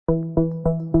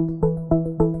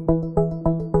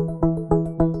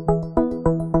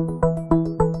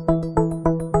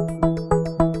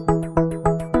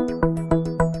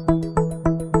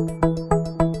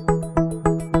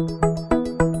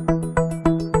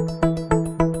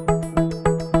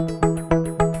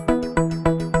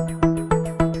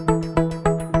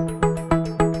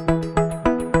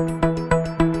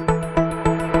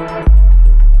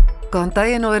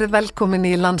Góðan daginn og verið velkomin í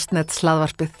Landsnet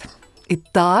hlaðvarpið. Í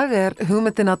dag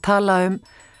hugmyndin að tala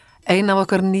eina af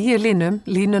okkar nýju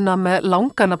línuna með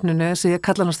langanafninu sem ég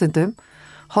kalla hana stundum,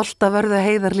 Holtavörðu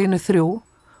heiðarlínu 3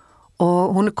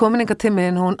 og hún komin hingað til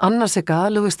mín, hún Anna Sigga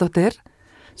Lúvísdóttir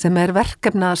sem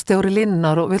verkefnastjóri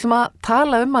línunar og við ætlum að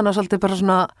tala hana svolítið bara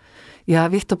svona,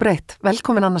 vítt og breytt.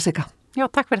 Velkomin Anna Sigga. Já,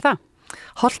 takk fyrir það.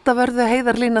 Holtavörðu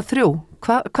heiðarlína 3,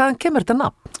 hvaðan kemur þetta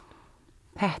nafn?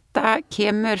 Þetta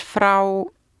kemur frá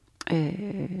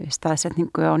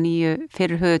staðsetningu á nýju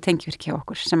fyrirhuguðu tengivirki hjá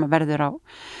okkur sem verður á,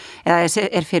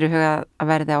 eða fyrirhugað að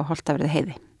verði á Holtavörðu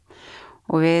heiði.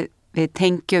 Og við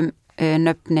tengjum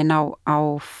nöfnin á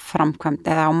framkvæmd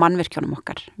eða á mannvirkjónum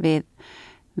okkar við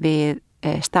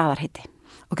staðarheiti.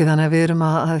 Ok, þannig að við erum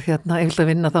að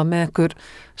vinna þá með einhver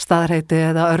staðarheiti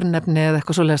eða örnefni eða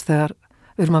eitthvað svoleiðis þegar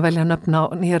við erum að velja nöfn á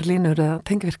nýjar línur eða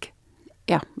tengivirki.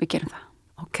 Já, við gerum það.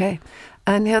 Ok,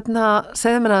 en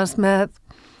segðu mér aðeins með,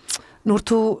 nú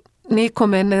ert þú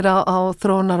nýkomin á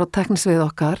þróunar og teknisvið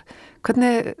okkar,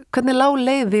 hvernig lá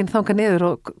leið þín þangað niður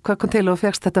og hvað kom til og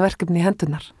fékkst þetta verkefni í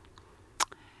hendunar?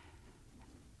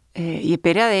 Ég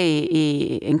byrjaði í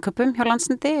innkaupum hjá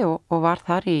Landsneti og var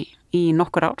þar í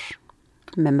nokkur ár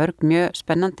með mörg mjög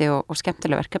spennandi og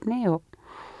skemmtileg verkefni og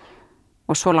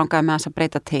svo langaði með þess að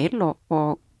breyta til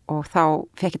og þá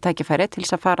fekk ég tækifæri til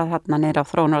þess að fara þarna niður á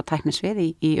þróunar og tæknisvið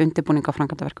í undirbúning á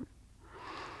framkvæmdaverkum.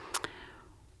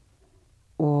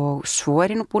 Og svo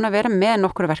ég nú búin að vera með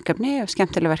nokkur verkefni,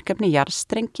 skemmtileg verkefni,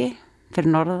 jarðstrengi fyrir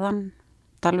norðan,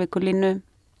 Dalvíkurlínu,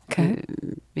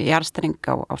 jarðstreng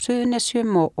á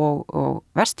Suðurnesjum og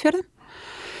Vestfjörðum,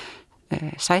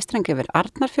 sæstreng yfir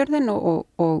Arnarfjörðin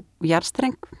og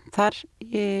jarðstreng þar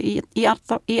í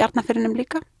Arnarfjörðinum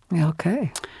líka. Já, ok.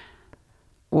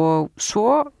 Og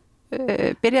svo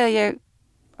byrjaði ég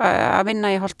að vinna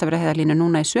í Holtavörðu heiðarlínu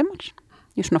núna í sumar,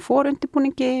 í svona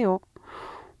forundirbúningi og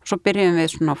svo byrjum við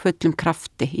svona fullum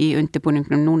krafti í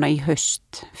undirbúningnum núna í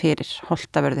haust fyrir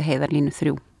Holtavörðu heiðarlínu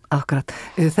 3. Akkurat.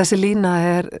 Þessi lína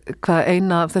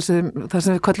eina af þessu, það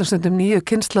sem við köllum stundum nýju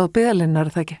kynslóð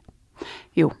byggðalínar, er það ekki?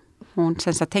 Jú, hún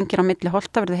tengir á milli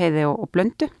Holtavörðu heiði og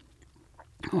Blöndu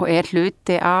og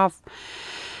hluti af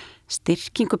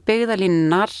styrkingu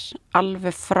byggðalínunar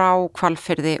alveg frá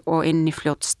Hvalfirði og inn í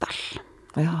Fljótsdal.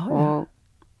 Já.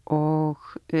 Og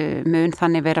mun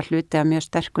þannig vera hluti af mjög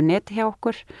sterku neti hjá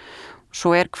okkur.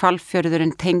 Svo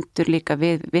Hvalfjörðurinn tengdur líka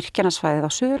við virkjanasvæðið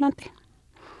á Suðurlandi.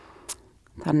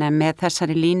 Þannig að með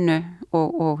þessari línu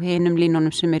og hinum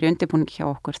línunum sem í undirbúningi hjá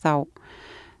okkur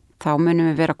þá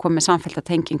munum við vera að koma með samfellda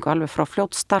tengingu alveg frá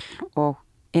Fljótsdal og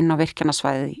inn á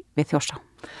virkjanasvæðið við Þjórsá.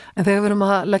 En þegar við erum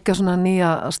að leggja svona nýja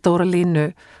stóra línu,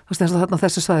 þú veist eins og þarna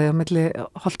þessu svæði á milli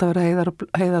Holtavörðu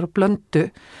heiðar og Blöndu,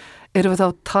 erum við þá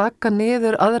að taka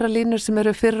niður aðra línur sem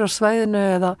eru fyrir á svæðinu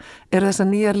eða eru þessar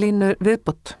nýjar línur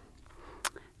viðbót?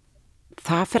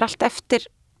 Það fyrir allt eftir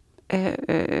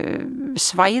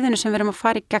svæðinu sem við erum að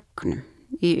fara í gegnum.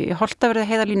 Í Holtavörðu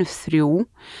heiðarlínu 3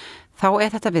 þá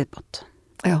þetta viðbót.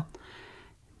 Já.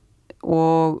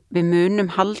 Og við munum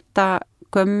halda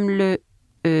gömlu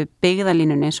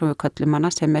byggðalínunni eins og við köllum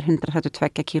hana sem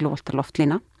 132 kV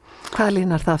loftlína. Hvaða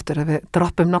lína það aftur ef við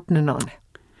droppum nafninu á henni?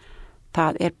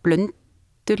 Það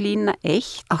Blöndulína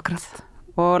 1. Akkurat.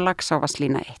 Og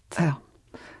Laxárvatnslína 1. Já.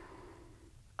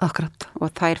 Akkurat. Og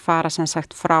þær fara sem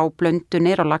sagt frá Blöndu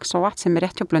niður á Laxárvatn sem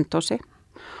rétt hjá Blönduósi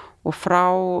og frá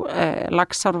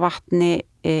Laxárvatni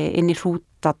inn í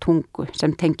Hrútatungu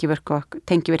sem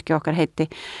tengivirki okkar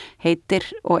heitir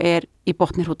og í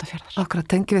botni Hrútafjarðar. Akkurat,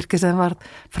 tengivirki sem var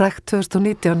frægt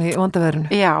 2019 í vondaverinu.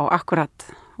 Já, akkurat.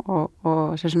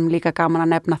 Og sem líka gaman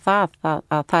að nefna það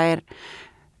að það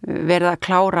verið að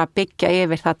klára að byggja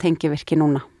yfir það tengivirki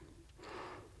núna.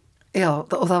 Já,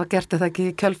 og það var gert eða ekki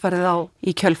í kjölfarið á?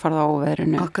 Í kjölfarið á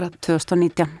verinu, akkurat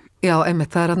 2019. Já,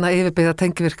 einmitt, það yfirbyggða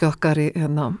tengivirki okkar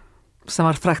sem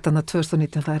var frægt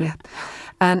 2019, það rétt.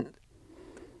 En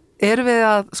erum við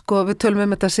við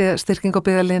tölum þetta sé styrking á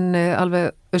byggðalínu alveg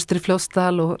austur í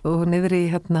Fljótsdal og niður í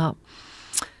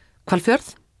Hvalfjörð?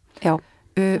 Já.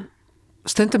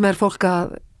 Stundum fólk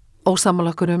að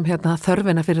ósammála okkur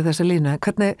þörfina fyrir þessu línu.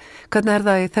 Hvernig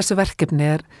það í þessu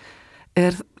verkefni?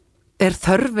 Er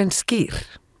þörfin skýr?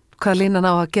 Hvað línan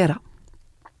á að gera?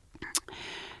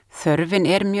 Þörfin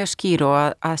mjög skýr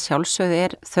og að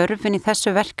sjálfsögðu þörfin í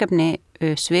þessu verkefni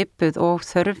svipuð og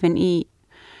þörfin í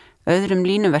öðrum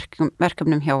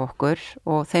línuverkefnum hjá okkur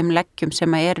og þeim leggjum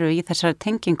sem eru í þessari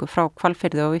tengingu frá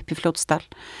Hvalfirði og upp í Fljótsdal.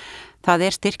 Það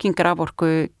styrkingar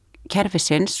raforku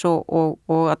kerfisins og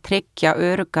að tryggja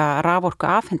örugga raforku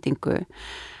afhendingu.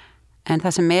 En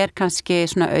það sem kannski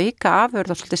svona auka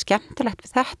afurð og svolítið skemmtilegt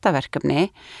við þetta verkefni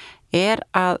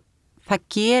að það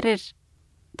gerir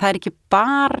það er ekki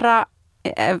bara,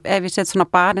 ef ég set svona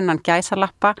bara innan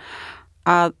gæsalappa,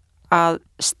 að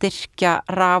styrkja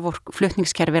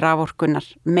flutningskerfi raforkunar,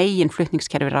 megin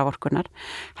flutningskerfi raforkunar,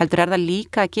 heldur það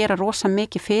líka að gera rosa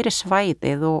mikið fyrir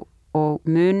svæðið og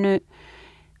munu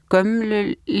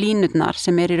gömlu línurnar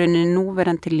sem í rauninni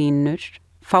núverandi línur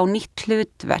fá nýtt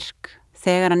hlutverk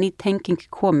þegar að ný tenging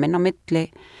komin á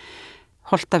milli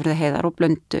Holtavörðuheiðar og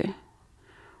Blöndu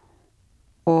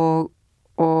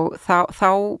og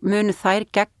þá munu þær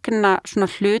gegna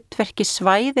svona hlutverki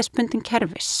svæðisbundin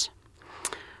kerfis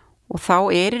og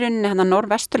þá í rauninni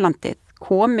Norðvesturlandið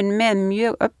komin með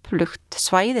mjög öflugt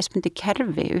svæðisbundi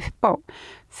kerfi upp á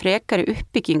frekari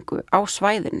uppbyggingu á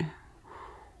svæðinu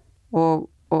og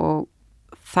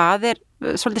það er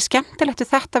svolítið skemmtilegt við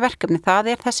þetta verkefni, það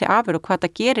er þessi afurð og hvað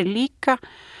það gerir líka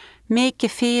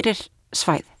mikið fyrir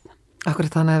svæðið.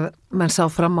 Akkurat þannig að menn sá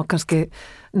fram á kannski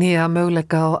nýja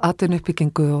möguleika og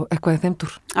atvinnuuppbyggingu og eitthvað í þeim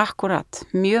dúr. Akkurat,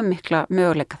 mjög mikla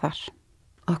möguleika þar.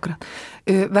 Akkurat.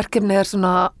 Verkefni er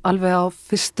svona alveg á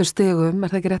fyrstu stigum,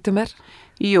 er það ekki rétt mér?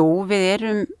 Jú, við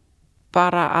erum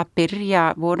bara að byrja,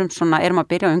 erum að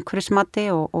byrja á umhverfismati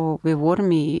og við vorum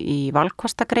í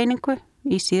valkostagreiningu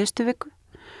í síðustu viku.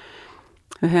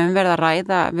 Við höfum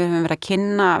verið að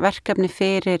kynna verkefni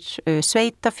fyrir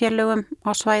sveitafélögum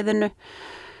á svæðinu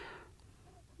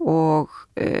og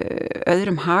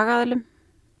öðrum hagaðilum,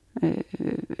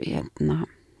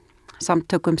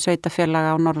 samtökum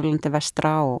sveitafélaga á Norðurlandi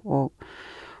vestra og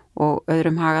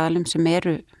öðrum hagaðilum sem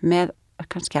eru með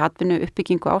kannski atvinnu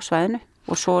uppbyggingu á svæðinu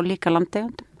og svo líka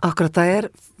landeigendum. Akkurat, það er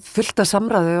fullt af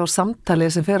samræðu og samtali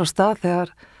sem fer á stað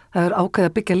þegar það er ákveðið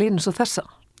að byggja línu svo þessa.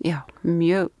 Já,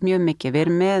 mjög mikið. Við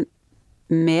erum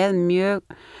með mjög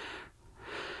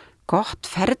gott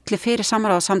ferli fyrir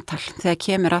samráð og samtal þegar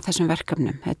kemur að þessum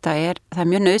verkefnum. Það er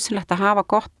mjög nauðsynlegt að hafa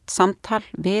gott samtal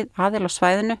við aðila á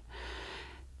svæðinu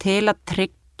til að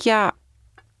tryggja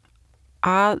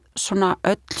að svona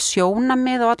öll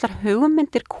sjónamið og allar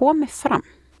hugmyndir komi fram.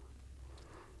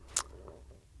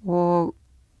 Og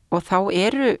þá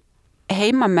eru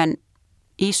heimamenn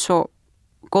í svo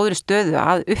góðri stöðu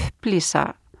að upplýsa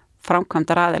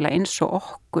framkvæmdar aðila eins og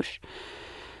okkur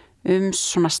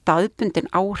svona staðbundin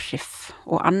áhrif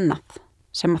og annað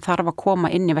sem þarf að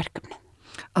koma inn í verkefni.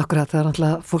 Akkurat, það er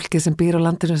náttúrulega fólkið sem býr á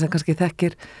landinu sem kannski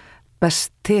þekkir best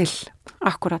til.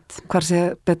 Akkurat. Hvar sé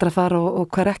betra að fara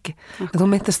og hver ekki. Akkurat. En þú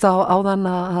myndist áðan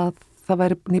að það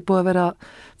væri nýbúið að vera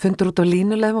fundur út á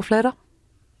línulegum og fleira?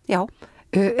 Já.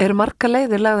 Eru margar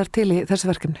leiðir lagðar til í þessu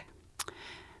verkefni?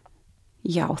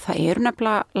 Já, það eru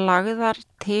nefnilega lagðar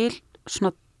til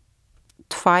svona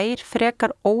 2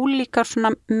 frekar ólíkar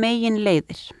svona megin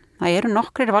leiðir. Það eru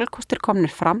nokkrir valkostir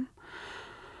komnir fram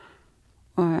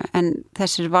en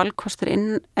þessir valkostir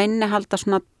innihalda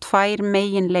svona 2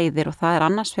 megin leiðir og það er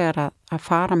annars vegar að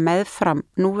fara meðfram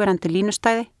núverandi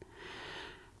línustæði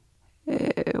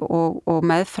og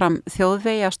meðfram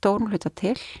þjóðvegi að stórum hluta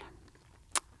til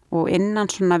og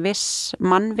innan svona viss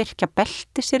mannvirkja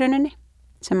beltis í rauninni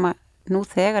sem að nú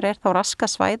þegar er þá raska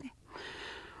svæði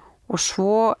og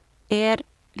svo er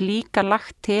líka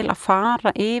lagt til að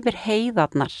fara yfir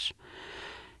heiðarnar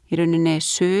í rauninni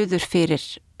suður fyrir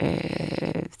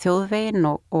þjóðvegin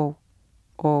og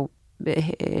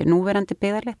núverandi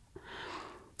byggðarleið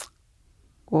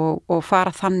og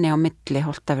fara þannig á milli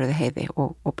Holtavörðuheiði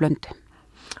og Blöndu.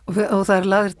 Og það er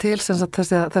lagðir til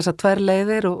þessar 2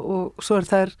 leiðir og svo er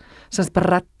þær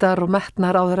bara reddar og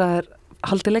metnar áður að það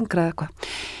haldi lengra eða eitthvað?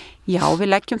 Já, við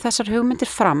leggjum þessar hugmyndir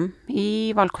fram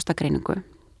í valkostagreiningu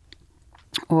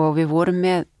og við vorum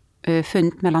með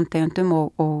fund með landeigendum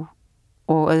og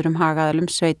öðrum hagaðalum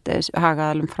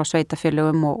frá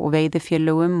sveitafélögum og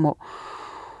veiðifélögum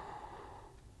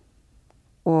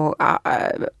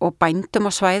og bændum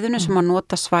á svæðinu sem að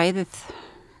nota svæðið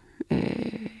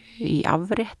í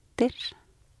afréttir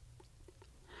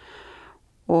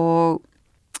og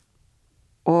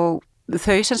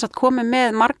þau sem sagt komu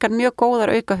með margar mjög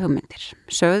góðar auka hugmyndir,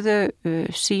 sögðu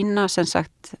sína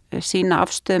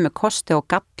afstöðu með kosti og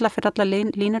galla fyrir alla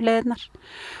línuleiðinar,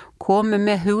 komu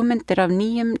með hugmyndir af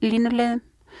nýjum línuleiðum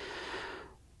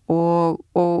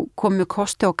og komu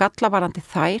kosti og galla varandi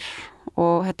þær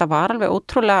og þetta var alveg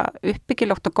ótrúlega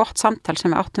uppbyggilegt og gott samtal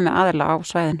sem við áttum með aðila á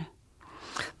svæðinu.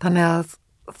 Þannig að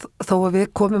þó að við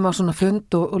komum á svona fund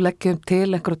og leggjum til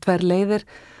einhverja 2 leiðir,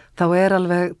 þá er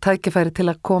alveg tækifæri til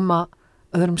að koma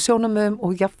öðrum sjónamöðum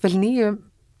og jafnvel nýjum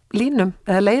línum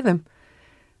eða leiðum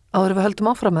áður við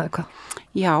höldum áfram með eitthvað.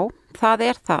 Já, það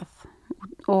er það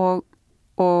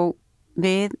og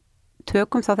við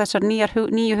tökum þá þessar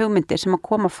nýju hugmyndir sem að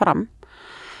koma fram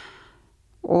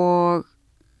og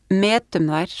metum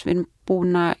þær. Við erum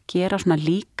búin að gera svona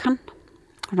líkan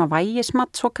svona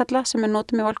vægismat svo kallað sem við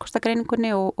notum í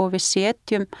valkostagreiningunni og við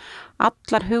setjum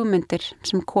allar hugmyndir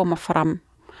sem koma fram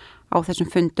á þessum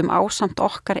fundum ásamt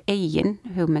okkar eigin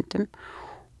hugmyndum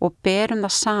og berum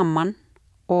það saman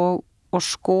og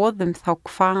skoðum þá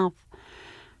hvað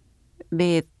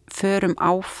við förum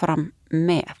áfram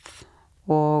með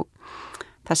og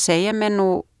það segja mér nú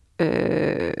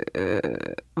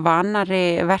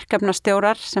vanari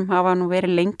verkefnastjórar sem hafa nú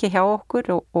verið lengi hjá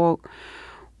okkur og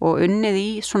unnið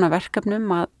í svona verkefnum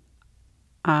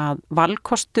að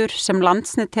valkostur sem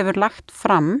Landsnet hefur lagt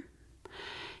fram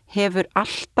hefur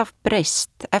alltaf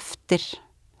breyst eftir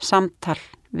samtal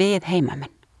við heimamenn.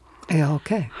 Já,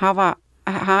 ok.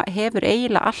 Hefur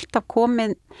eiginlega alltaf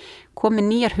komið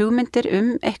nýjar hugmyndir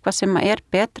eitthvað sem er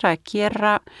betra að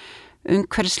gera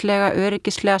umhverfislega,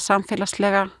 öryggislega,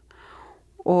 samfélagslega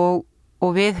og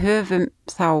við höfum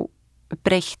þá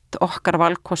breytt okkar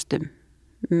valkostum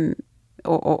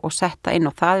og setta inn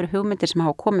og það eru hugmyndir sem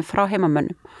hafa komið frá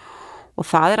heimamönnum og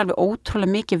það er alveg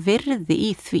ótrúlega mikið virði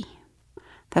í því.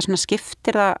 Það er svona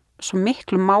skiptir það svo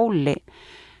miklu máli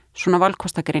svona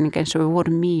valkostagreininga eins og við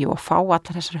vorum í og fá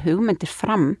allar þessar hugmyndir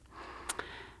fram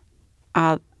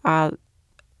að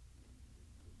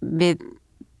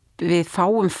við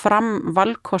fáum fram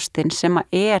valkostin sem að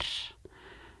er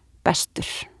bestur.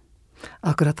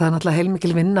 Akkurat, það er náttúrulega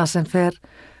heilmikil vinna sem fer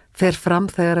fram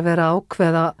þegar að vera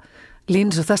ákveða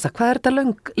línu svo þessa. Hvað er þetta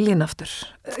löng lín aftur?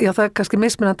 Já, það er kannski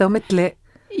mismunandi á milli,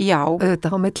 já,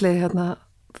 auðvitað á milli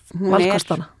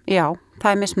valkostana. Já,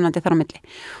 það er mismunandi þar á milli.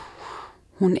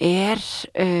 Hún er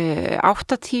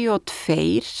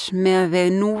 82 með við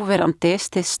núverandi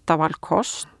stysta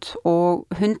valkost og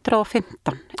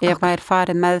 115 ef það er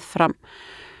farið meðfram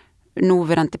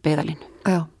núverandi byggðalínu.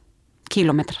 Já.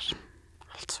 Kílómetrar.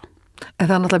 Altså. En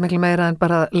það er náttúrulega miklu meira en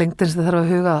bara lengdin sem það þarf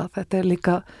að huga. Þetta er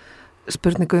líka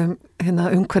spurningu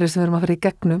umhverfið sem við erum að fara í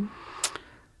gegnum.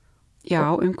 Já,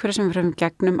 umhverfið sem við erum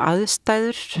gegnum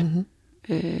aðstæður. Mm-hmm.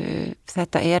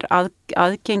 Þetta er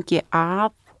aðgengi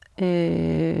að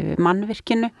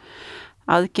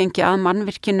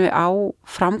mannvirkinu á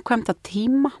framkvæmda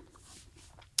tíma.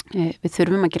 Við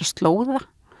þurfum að gera slóða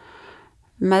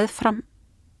meðfram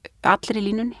allir í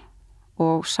línunni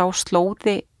og sá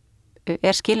slóði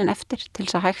er skilin eftir til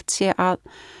þess að hægt sé að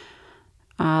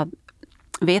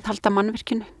viðhalda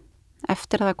mannvirkinu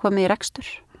eftir að það komið í rekstur.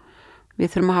 Við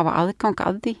þurfum að hafa aðgang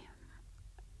að því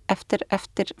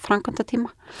eftir framkvæmdatíma.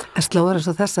 En slóðar eins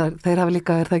og þessar, þeir hafa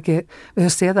líka, er það ekki, við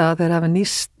höfum séð að þeir hafa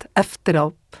nýst eftir á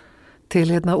til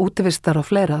útivistar og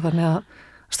fleira, þannig að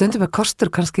stundum er kostur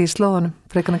kannski í slóðanum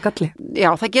frekar en galli. Já,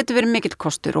 það getur verið mikill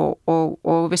kostur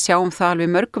og við sjáum það alveg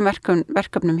mörgum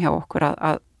verkefnum hjá okkur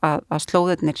að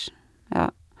slóðirnar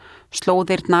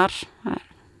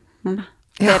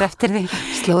er eftir því.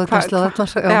 Slóðirnar,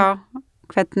 já.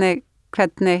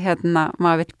 Hvernig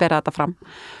maður vill bera þetta fram.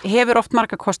 Hefur oft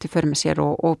marga kosti fyrir með sér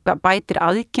og bætir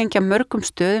aðgengja mörgum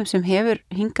stöðum sem hefur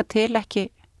hingað til ekki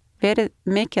verið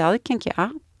mikið aðgengi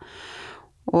að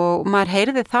og maður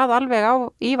heyrði það alveg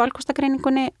í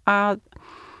valkostagreiningunni að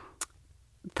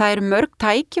það eru mörg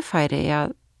tækifæri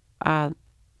að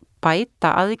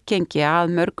bæta aðgengi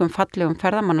að mörgum fallegum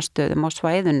ferðamannastöðum á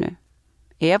svæðinu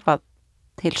ef að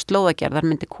til slóðagerðar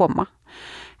myndi koma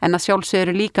en að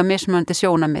sjálfsögðu líka mismunandi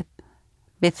sjónamið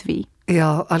við því. Já,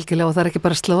 algjörlega og það er ekki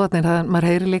bara slóðarnir, maður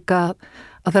heyri líka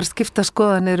að það er skipta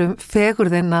skoðanir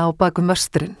fegurðina á baku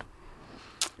möstrinn.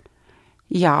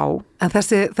 Já. En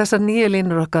þessar nýju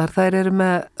línur okkar, þær eru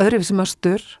með öðruvísi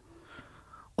möstur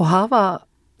og hafa,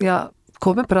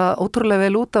 komið bara ótrúlega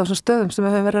vel út á þessum stöðum sem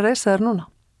við höfum verið að reisa þær núna.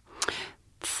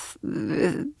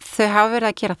 Þau hafa verið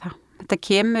að gera það. Þetta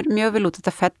kemur mjög vel út,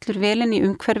 þetta fellur vel inn í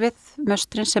umhverfið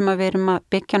möstrin sem við erum að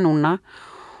byggja núna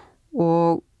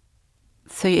og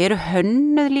þau eru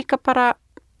hönnuð líka bara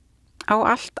á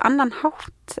allt annan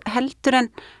hátt heldur en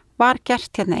var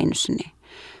gert hérna einu sinni.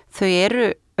 Þau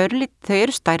eru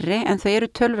stærri en þau eru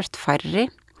töluvert færri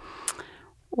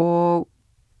og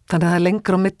þannig að það er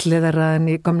lengra á milli þeirra en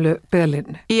í gömlu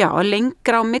byggðalínu. Já,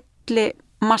 lengra á milli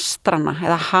mastrana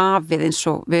eða hafið eins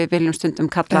og við viljum stundum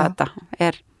kalla þetta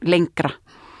er lengra.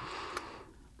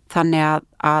 Þannig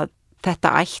að þetta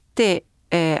ætti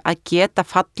að geta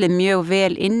fallið mjög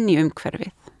vel inn í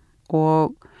umhverfið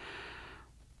og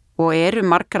eru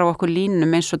margar á okkur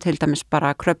línum eins og til dæmis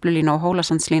bara Kröflulína og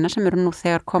Hólasandslína sem eru nú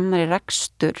þegar komnar í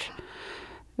rekstur.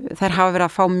 Þær hafa verið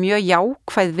að fá mjög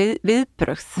jákvæð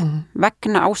viðbrögð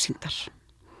vegna ásýndar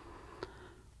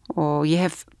og ég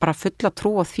hef bara fulla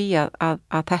trú á því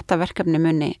að þetta verkefni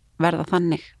muni verða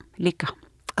þannig líka.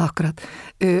 Akkurat.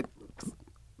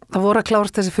 Það voru að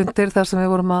klárast þessi fundir þar sem við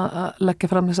vorum að leggja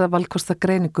fram þessa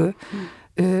valkostagreiningu.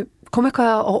 kom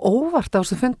eitthvað á óvart á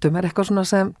þessum fundum? Eitthvað svona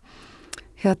sem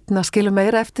skilur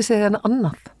meira eftir sig en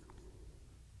annað?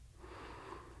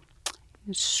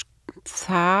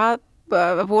 Það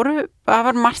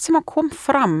var margt sem að kom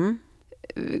fram.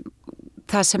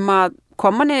 Það sem að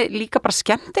kom manni líka bara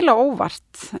skemmtilega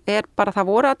óvart bara það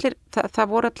voru allir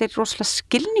rosalega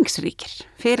skilningsríkir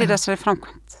fyrir þessari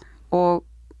framkvæmd og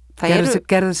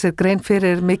gerðu sér grein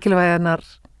fyrir mikilvæginar.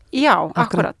 Já,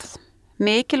 akkurat.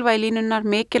 Mikilvægi línunar,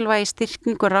 mikilvægi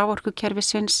styrkingu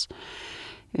raforkukerfisins,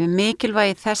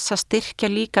 mikilvægi þess að styrkja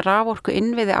líka raforku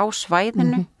innviði á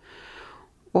svæðinu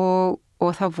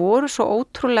og það voru svo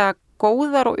ótrúlega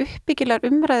góðar og uppbyggilegar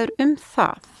umræður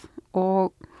það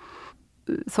og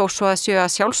þó svo að séu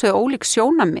að sjálfsögðu ólík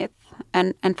sjónarmið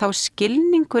en þá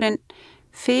skilningurinn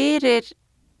fyrir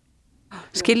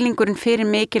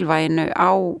mikilvæginu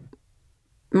á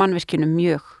mannvirkinu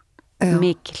mjög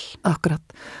mikil. Akkurat.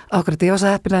 Ég var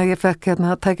svo heppin að ég fekk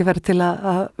tækifæri til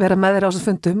að vera með þér á þessum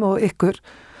fundum og ykkur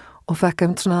og fekk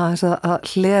svona að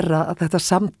hlera þetta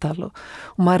samtal og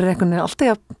maður einhvern veginn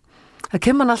alltaf það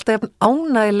kemur hann alltaf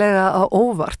ánægilega á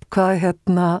óvart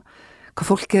hvað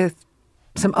fólkið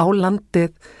sem á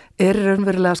landið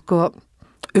raunverulega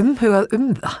umhugað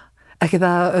það. Ekki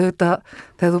það auðvitað,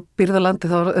 þegar þú býrð á landi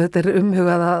þá auðvitað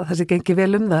umhugað að það sé gengi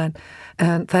vel það en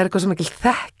það eitthvað svo mikil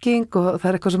þekking og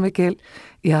það eitthvað svo mikil,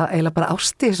 eiginlega bara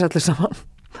ástíðis allir saman,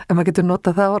 ef maður getur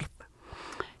notað það orð.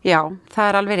 Já,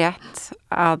 það alveg rétt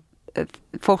að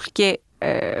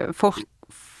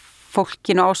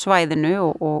fólkinu á svæðinu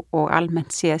og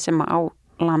almennt séð sem á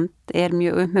land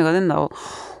mjög umhugað það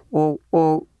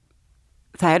og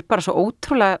það bara svo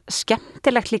ótrúlega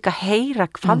skemmtilegt líka að heyra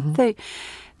hvað þau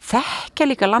þekkja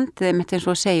líka landið mitt eins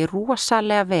og að segja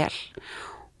rosalega vel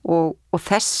og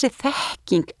þessi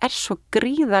þekking svo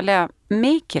gríðarlega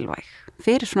mikilvæg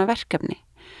fyrir svona verkefni.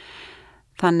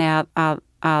 Þannig að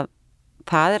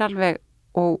það alveg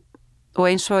og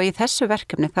eins og í þessu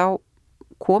verkefni þá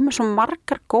komu svo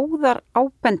margar góðar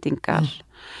ábendingar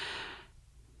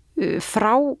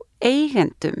frá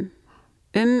eigendum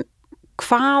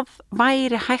hvað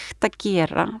væri hægt að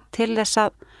gera til þess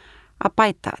að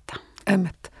bæta þetta.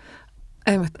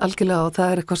 Einmitt, algjörlega og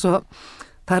það eitthvað svo,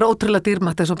 það ótrúlega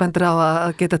dýrmætt eins og bendir á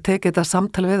að geta tekið þetta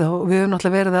samtal við og við höfum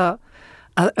náttúrulega verið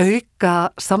að auka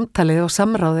samtalið og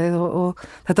samráðið og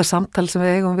þetta samtal sem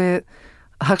við eigum við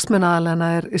hagsmunaaðilana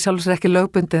í sjálfur sér ekki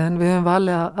lögbundið en við höfum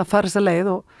valið að fara þessa leið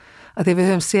og að því við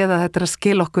höfum séð að þetta að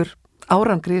skila okkur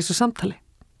árangri í þessu samtali.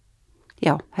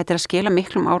 Já, þetta að skila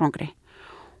miklum árangri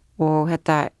og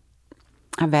þetta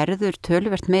að verður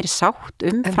töluvert meiri sátt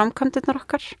framkvæmdirnar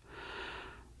okkar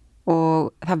og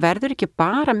það verður ekki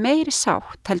bara meiri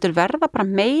sátt, heldur verða bara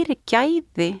meiri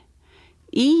gæði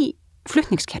í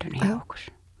flutningskerfinu hjá okkur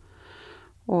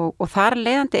og þar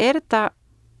leiðandi þetta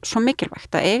svo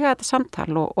mikilvægt að eiga þetta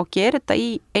samtal og gera þetta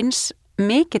í eins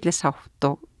mikilli sátt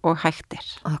og hægtir.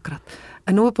 Akkurat.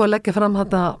 En nú búið að leggja fram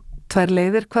þetta 2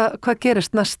 leiðir, hvað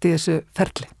gerist næst í þessu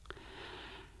ferli?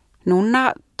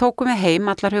 Núna tókum við heim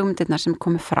allar hugmyndirnar sem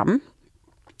komið fram.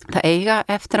 Það eiga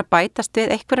eftir að bætast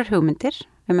við einhverjar hugmyndir.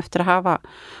 Við eftir að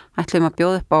ætlum að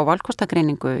bjóða upp á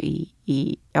valkostagreiningu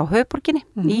á höfuðborginni,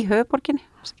 í höfuðborginni.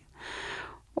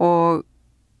 Og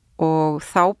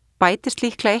þá bætist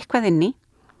líklega eitthvað inn í.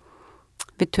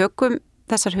 Við tökum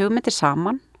þessar hugmyndir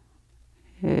saman,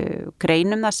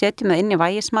 greinum það, setjum það inn í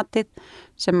vægismatið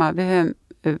sem að við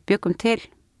byggum til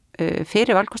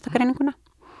fyrir valkostagreininguna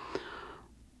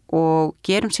og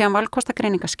gerum síðan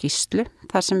valkostagreiningaskýrslu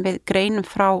þar sem við greinum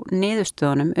frá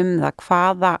niðurstöðunum það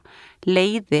hvaða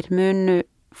leiðir munu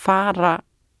fara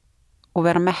og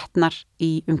vera metnar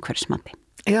í umhverfismati.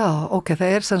 Já, ok,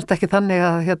 það semst ekki þannig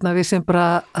að við sem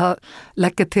bara að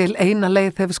leggja til eina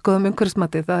leið þegar við skoðum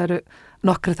umhverfismati, það eru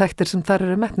nokkri þættir sem þar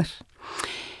eru metnir.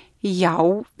 Já,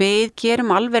 við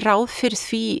gerum alveg ráð fyrir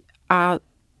því að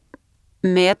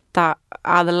meta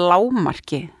að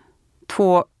lágmarki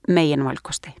 2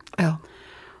 meginvalkosti. Já.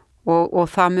 Og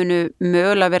það munu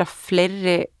mögulega vera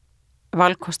fleiri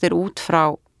valkostir út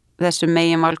frá þessu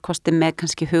meginvalkosti með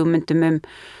kannski hugmyndum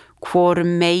hvoru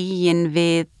megin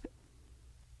við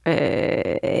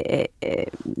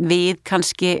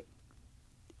kannski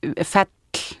fell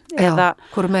eða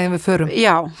hvoru megin við förum.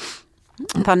 Já,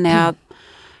 þannig að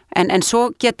en svo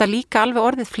geta líka alveg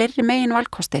orðið fleiri megin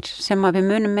valkostir sem að við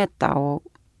munum meta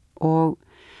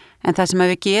en það sem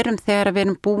að við gerum þegar við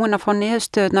erum búin að fá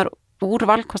niðurstöðunar úr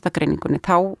valkostagreiningunni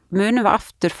þá munum við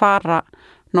aftur fara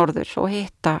norður og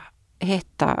hitta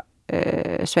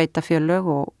sveitafélög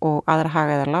og aðra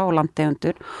hagaðala og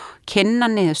landeigendur,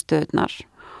 kynna niðurstöðunar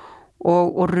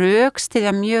og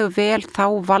rökstyðja mjög vel þá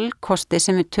valkosti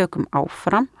sem við tökum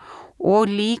áfram og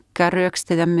líka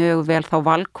rökstyðja mjög vel þá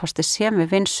valkosti sem við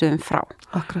vinsuðum frá.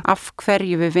 Akkurat. Af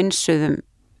hverju við vinsuðum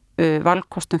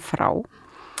valkostum frá.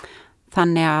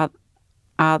 Þannig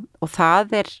að og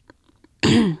það er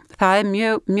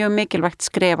mjög, mjög mikilvægt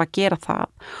skref að gera það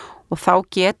og þá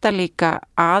geta líka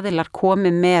aðilar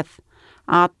komið með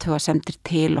athugasemdir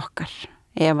til okkar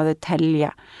ef að þau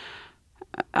telja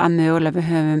að mögulega við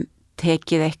höfum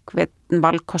tekið eitthvað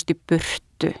valkost í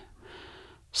burtu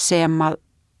sem að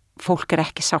fólk er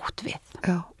ekki sátt við.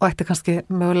 Já, og ætti kannski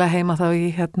mögulega heima þá í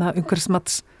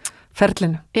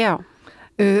umhverfismatsferlinu. Já.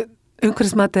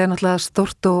 Umhverfismati er náttúrulega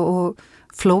stórt og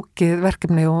flókið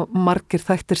verkefni og margir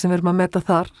þættir sem við erum að meta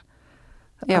þar.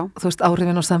 Já. Þú veist,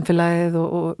 áhrifin á samfélagið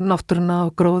og náttúruna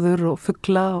og gróður og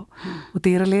fugla og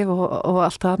dýralíf og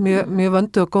allt það, mjög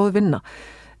vöndu og góð vinna.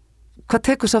 Hvað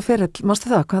tekur sá ferill,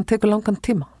 mástu það? Hvað tekur langan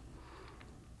tíma?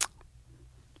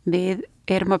 Við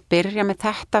erum að byrja með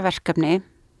þetta verkefni,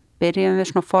 byrjum við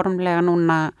svona formlega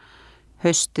núna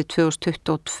hausti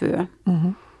 2022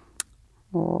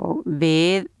 og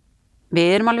við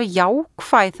erum alveg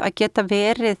jákvæð að geta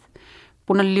verið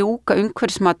búin að ljúka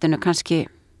umhverfismatinu kannski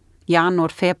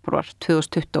janúar, febrúar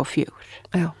 2024.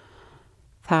 Já.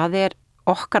 Það er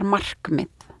okkar markmið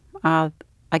að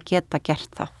geta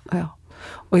gert það. Já.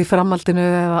 Og í framhaldinu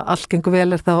ef allt gengur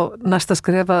vel þá næsta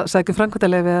skref að sækja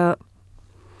framkvæmdaleyfi eða?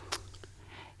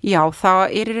 Já,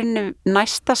 það í rauninni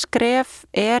næsta skref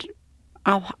er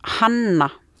að hanna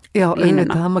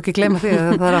línuna. Það má ekki gleyma því að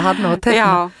það er að hanna og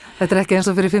tekna. Þetta er ekki eins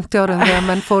og fyrir 50 árum þegar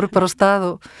menn fóru bara á stað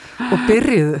og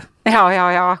byrjuðu. Já,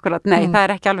 akkurat. Nei, það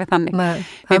er ekki alveg þannig. Nei,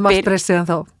 það er margt breyst síðan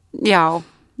þá. Já,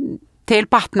 til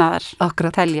batnaðar,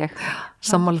 akkurat. Tel ég.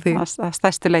 Sammála því. Það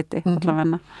stærstu leiti,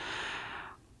 allavega.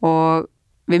 Og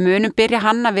við munum byrja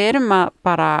hanna, við erum að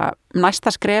bara, næsta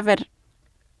skref er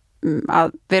að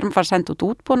við erum að fara að senda út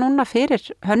útboð núna fyrir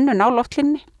hönnun á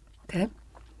loftlínni. Okay.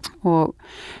 Og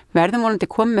verðum vonandi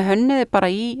komið með hönniði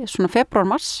bara í svona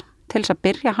febrúar-mars til þess að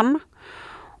byrja hanna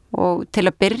og til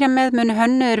að byrja með munu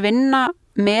hönniður vinna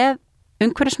með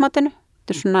umhverfismatinu,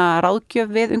 þetta er svona ráðgjöf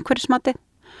við umhverfismatið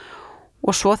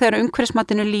og svo þegar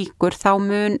umhverfismatinu líkur þá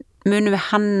munum við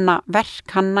hanna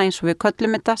eins og við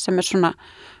köllum þetta sem er svona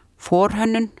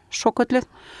forhönnun svo kölluð,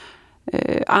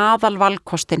 aðal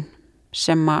valkostin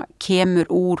sem að kemur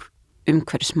úr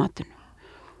umhverfismatinu.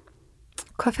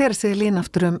 Hvað fer þessi lína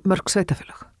aftur mörg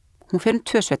sveitafélög? Hún fer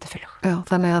 2 sveitafélög. Já,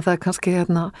 þannig að það er kannski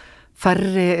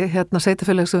færri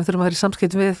sveitafélög sem við þurfum að vera í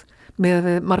samskiptum með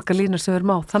marga línur sem við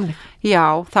erum á, þannig. Já,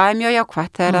 það er mjög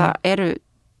jákvætt. Það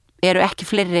eru ekki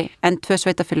fleiri en 2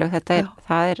 sveitafélög.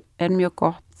 Það er mjög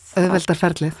gott. Auðveldar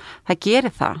ferlið. Það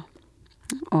gerir það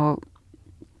og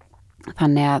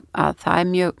þannig að það er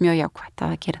mjög, mjög jákvætt að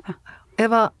það gerir það.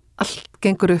 Ef að allt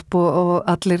gengur upp og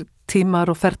allir tímar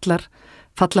og ferlar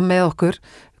falla með okkur,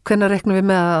 hvenær reiknum við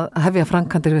með að hefja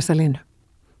framkvæmdir við þessa línu?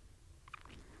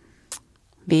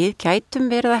 Við gætum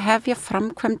verið að hefja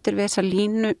framkvæmdir við þessa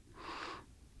línu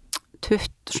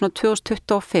svona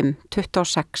 2025,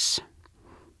 2026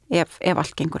 ef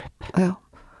allt gengur upp. Já,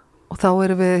 og þá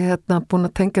erum við búin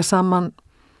að tengja saman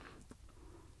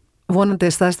vonandi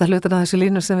stærsta hlutan af þessu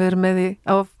línu sem við erum með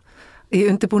í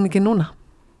undirbúningi núna.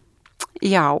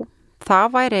 Já, það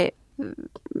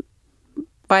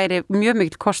væri mjög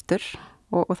mikill kostur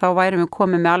og þá værum við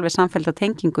komið með alveg samfellda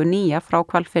tengingu nýja frá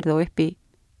Hvalfirði og upp í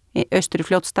austur í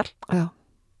Fljótsdal. Já,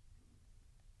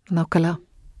 nákvæmlega.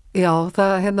 Já,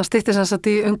 það styttir sem sagt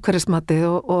í umhverfismati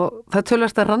og það er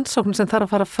töluvert að rannsókn sem þarf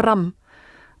að fara fram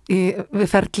við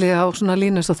ferli á svona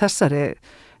línus og þessari.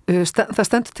 Það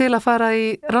stendur til að fara í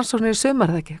rannsóknir í sumar,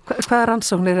 eða ekki? Hvaða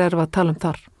rannsóknir erum við að tala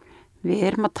þar? Við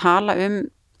erum að tala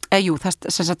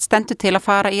það stendur til að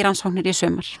fara í rannsóknir í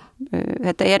sumar.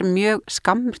 Þetta er mjög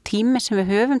skammur tími sem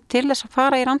við höfum til þess að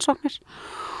fara í rannsóknir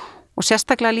og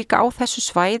sérstaklega líka á þessu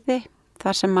svæði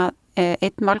þar sem að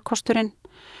einn valkosturinn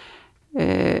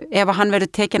ef að hann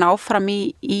verður tekin áfram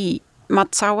í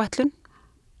matsáætlun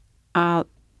að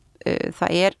það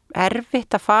er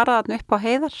erfitt að fara þarna upp á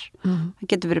heiðar. Það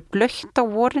getur verið blautt á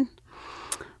vorin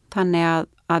þannig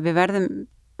að við verðum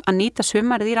að nýta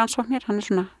sumarið í rannsóknir, hann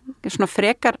er svona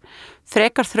frekar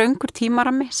þröngur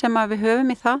tímarami sem að við höfum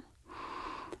í það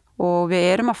og við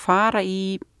erum að fara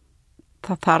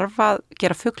það þarf að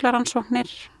gera fuglarannsóknir,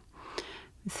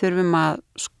 við þurfum að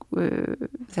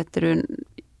þetta eru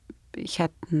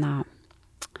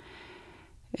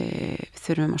við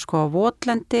þurfum að skoða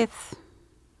votlendið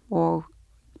og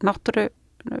náttúru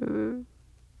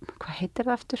hvað heitir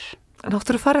það aftur?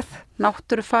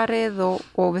 Náttúrufarið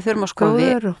og við þurfum að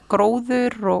skoða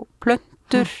gróður og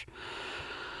plöntur.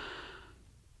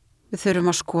 Við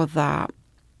þurfum að skoða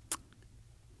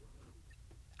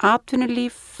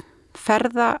atvinnulíf,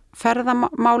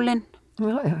 ferðamálin.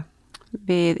 Já.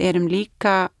 Við erum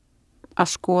líka að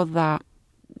skoða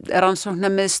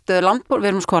rannsóknarmiðstöð við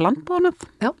erum að skoða landbúnað.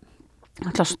 Já.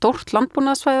 Alltaf stórt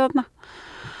landbúnaðsvæði þarna.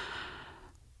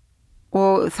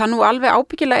 Og það nú alveg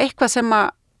ábyggilega eitthvað sem að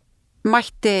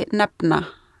mætti nefna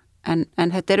en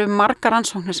þetta eru margar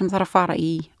rannsóknir sem þarf að fara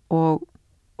í og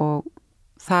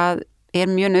það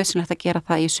mjög nauðsynlegt að gera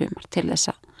það í sumar til þess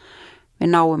að við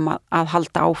náum að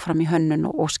halda áfram í hönnun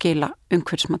og skila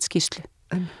umhverfismatsskýrslu.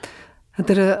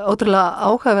 Þetta eru ótrúlega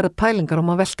áhugaverðar pælingar og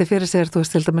maður velti fyrir sér, þú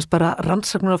veist, til dæmis bara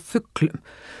rannsóknir á fuglum.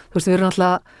 Þú veist, við erum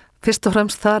alltaf fyrst og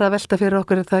fremst þar að velta fyrir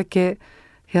okkur það ekki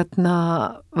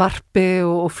varpi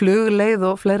og flugleið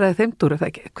og fleira í þeim dúr, það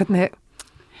ekki? Hvernig?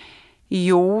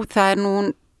 Jú, það nú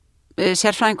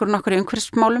sérfræðingurinn okkur í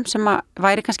umhverfismálum sem að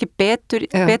væri kannski betur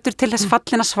til þess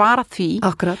fallin að svara því.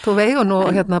 Akkurat, og við eigum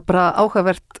nú bara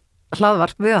áhugavert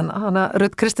hlaðvarp við hana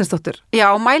Rut Kristinsdóttir.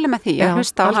 Já, mæli með því, ég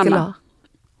hlusta á hana.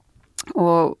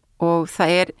 Og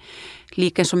það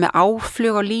líka eins og með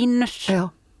áflug á línur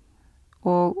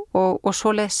og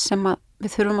svoleiðis sem að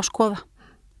við þurfum að skoða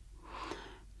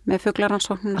með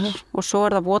fuglarannsóknar og svo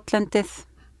það votlendið,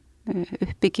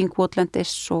 uppbygging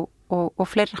votlendis og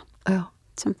fleira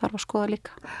sem þarf að skoða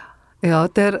líka. Já,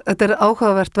 þetta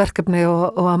áhugavert verkefni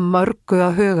og að mörgu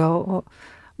að huga og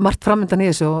margt framöndan í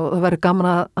þessu og það verður gaman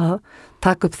að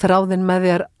taka upp þráðin með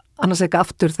þér annars ekki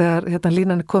aftur þegar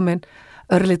línan komin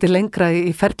örlítið lengra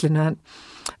í ferlinu en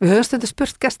við höfum stundu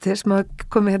spurt gesti sem hafa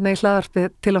komið í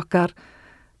hlaðvarpið til okkar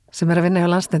sem að vinna hjá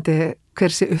Landsneti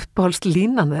hver sé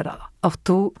uppáhaldslínan þeirra?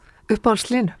 Áttu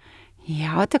uppáhaldslínu?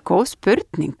 Já, þetta góð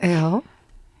spurning. Já.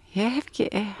 Ég hef ekki,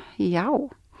 já.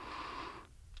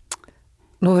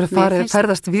 Nú verður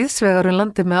ferðast víðsvegar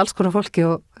landi með alls konar fólki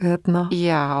og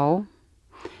Já.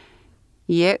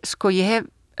 Við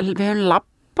höfum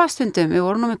labbað stundum, við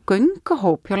vorum nú með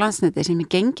göngahóp hjá Landsneti sem við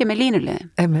gengið með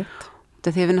línuleiðum. Einmitt.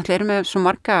 Þegar við náttúrulega erum með svo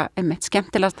marga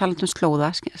skemmtilega talandum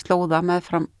slóða með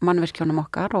fram mannvirkjónum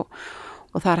okkar og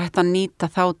það hægt að nýta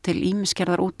þá til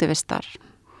ýmisgerðar útivistar.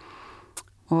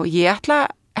 Og ég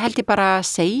held ég bara að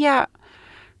segja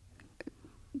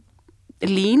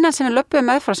lína sem við löpum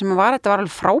meðfram þetta var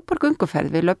alveg frábær gönguferð.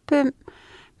 Við löpum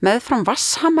meðfram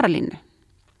Vasshamralínu.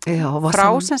 Já, frá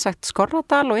sem sagt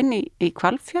Skorradal og inn í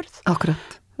Hvalfjörð.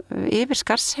 Akkurat. Yfir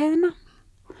Skarðsheiðina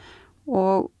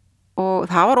og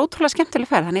það var ótrúlega skemmtileg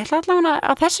ferð. Þannig ég ætla allavega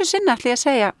að þessu sinni ætla ég að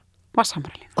segja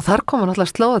Vasshamralínu. Og þar koma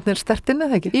náttúrulega slóðarnir sterkt inn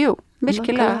eða ekki? Jú,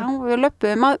 virkilega. Við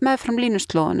löpum meðfram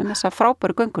línuslóðunum þessa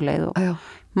frábæru gönguleið og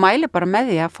mæli bara með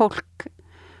því að fólk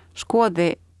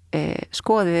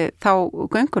skoði þá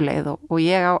gönguleið og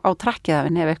ég á trakkið af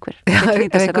henni ef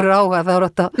einhver áhuga þá er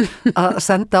þetta að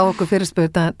senda á okkur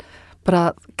fyrirspurn en bara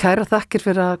kæra þakkir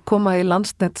fyrir að koma í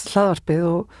Landsnets hlaðvarpið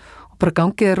og bara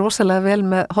gangið rosalega vel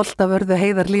með Holtavörðu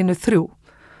Heiðarlínu 3.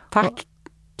 Takk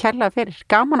kærlega fyrir,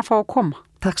 gaman að fá að koma.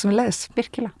 Takk sem við leiðis.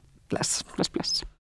 Virkilega. Bless. Bless, bless.